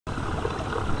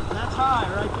That's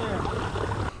high right there.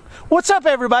 What's up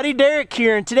everybody, Derek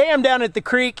here, and today I'm down at the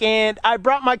creek and I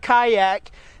brought my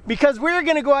kayak because we're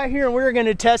gonna go out here and we're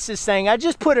gonna test this thing. I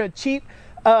just put a cheap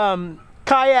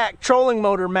kayak trolling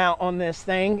motor mount on this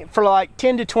thing for like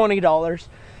 $10 to $20.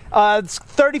 It's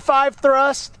 35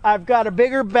 thrust. I've got a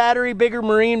bigger battery, bigger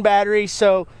marine battery,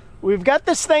 so we've got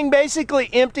this thing basically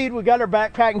emptied. We got our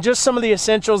backpack and just some of the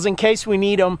essentials in case we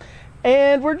need them.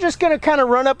 And we're just gonna kind of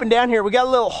run up and down here. We got a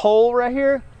little hole right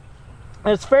here.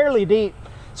 It's fairly deep.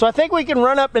 So I think we can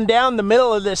run up and down the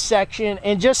middle of this section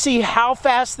and just see how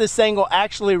fast this thing will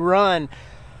actually run.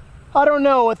 I don't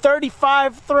know, a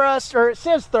 35 thrust, or it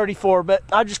says 34, but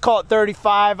I just call it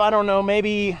 35. I don't know,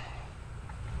 maybe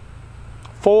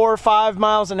 4 or 5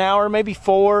 miles an hour, maybe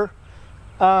 4.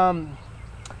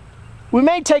 We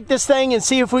may take this thing and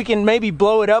see if we can maybe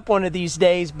blow it up one of these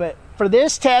days, but for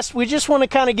this test, we just want to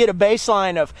kind of get a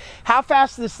baseline of how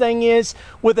fast this thing is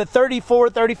with a 34,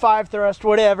 35 thrust,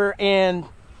 whatever, and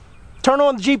turn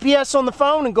on the GPS on the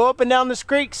phone and go up and down this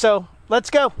creek. So let's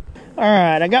go. All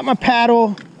right, I got my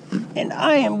paddle and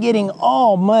I am getting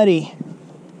all muddy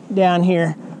down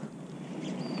here.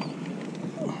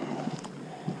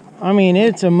 I mean,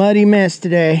 it's a muddy mess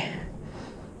today.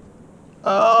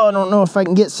 Oh, I don't know if I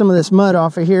can get some of this mud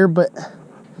off of here, but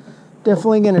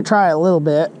definitely gonna try a little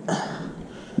bit.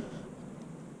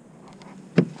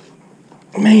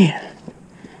 Man,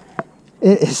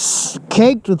 it is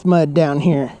caked with mud down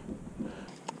here.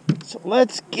 So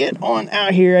let's get on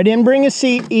out here. I didn't bring a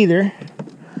seat either,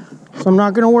 so I'm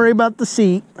not gonna worry about the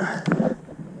seat.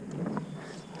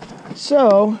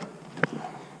 So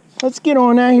let's get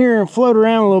on out here and float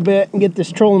around a little bit and get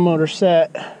this trolling motor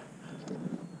set.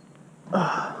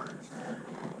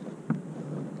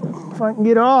 If I can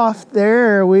get off,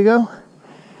 there we go.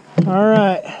 All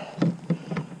right,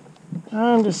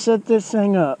 time to set this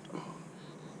thing up.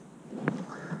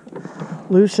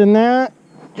 Loosen that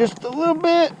just a little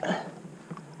bit.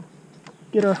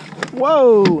 Get our,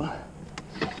 whoa, I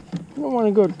don't want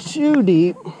to go too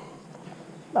deep.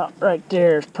 About right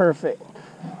there is perfect.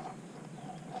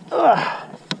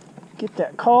 Get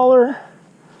that collar.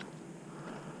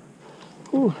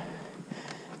 Ooh.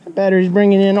 Battery's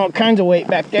bringing in all kinds of weight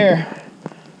back there,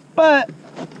 but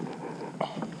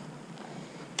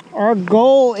our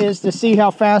goal is to see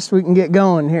how fast we can get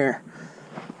going here.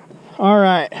 All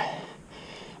right,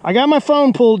 I got my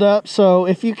phone pulled up, so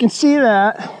if you can see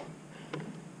that.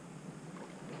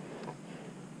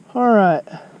 All right,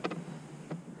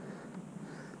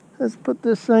 let's put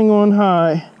this thing on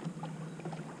high.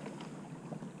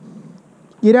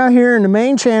 Get out here in the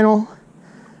main channel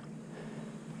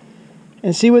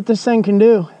and see what this thing can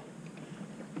do.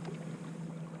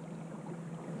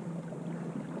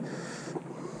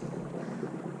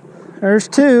 There's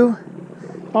 2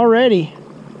 already.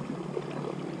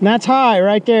 And that's high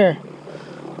right there.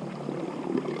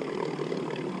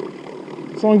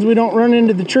 As long as we don't run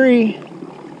into the tree.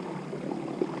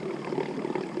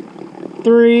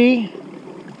 3.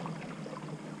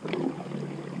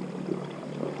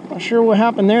 Not sure what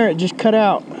happened there, it just cut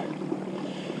out.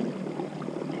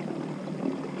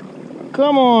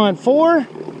 Come on, 4?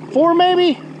 4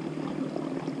 maybe?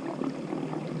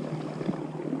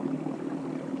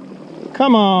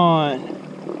 Come on.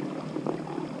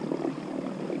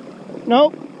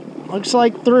 Nope, looks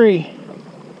like 3.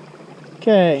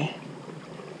 Okay.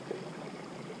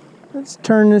 Let's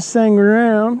turn this thing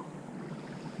around.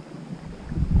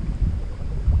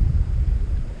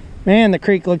 Man, the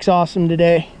creek looks awesome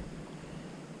today.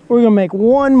 We're gonna make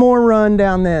one more run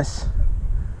down this.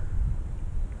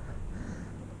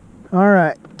 All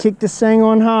right, kick this thing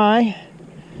on high.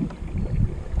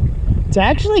 It's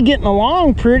actually getting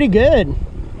along pretty good.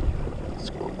 It's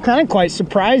kind of quite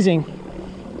surprising.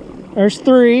 There's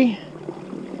 3.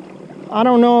 I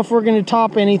don't know if we're gonna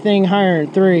top anything higher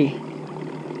than 3.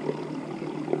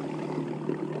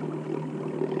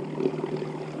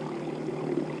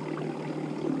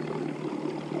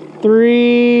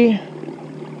 Three.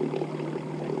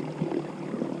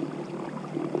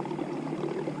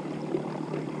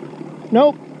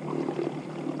 Nope.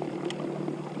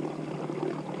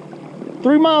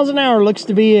 3 miles an hour looks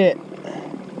to be it.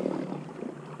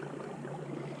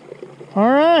 All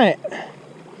right.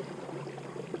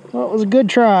 Well, it was a good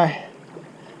try.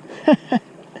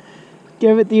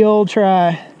 Give it the old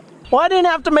try. Well, I didn't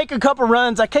have to make a couple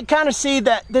runs. I could kind of see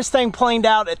that this thing planed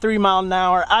out at 3 miles an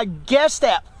hour. I guessed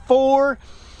at 4,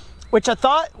 which I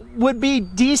thought would be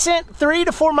decent. 3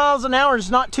 to 4 miles an hour is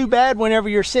not too bad whenever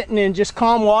you're sitting in just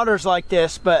calm waters like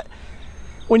this, but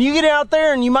when you get out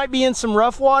there and you might be in some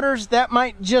rough waters, that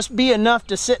might just be enough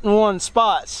to sit in one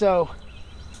spot. So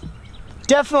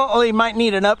definitely might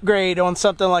need an upgrade on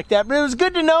something like that. But it was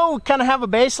good to know, kind of have a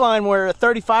baseline where a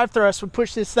 35 thrust would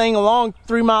push this thing along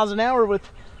 3 miles an hour with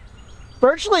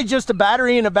virtually just a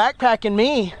battery and a backpack and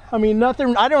me. I mean,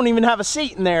 nothing, I don't even have a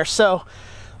seat in there. So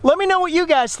let me know what you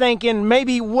guys think and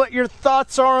maybe what your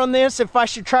thoughts are on this, if I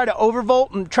should try to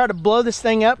overvolt and try to blow this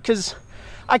thing up, because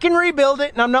I can rebuild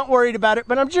it and I'm not worried about it,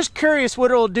 but I'm just curious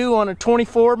what it'll do on a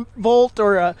 24 volt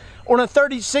or on a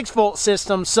 36 volt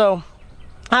system. So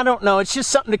I don't know, it's just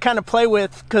something to kind of play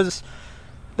with, because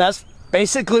that's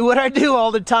basically what I do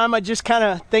all the time. I just kind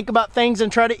of think about things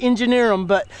and try to engineer them.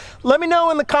 But let me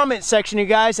know in the comment section, you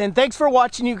guys, and thanks for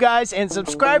watching, you guys, and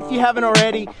subscribe if you haven't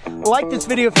already. Like this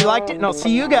video if you liked it, and I'll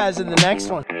see you guys in the next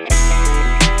one.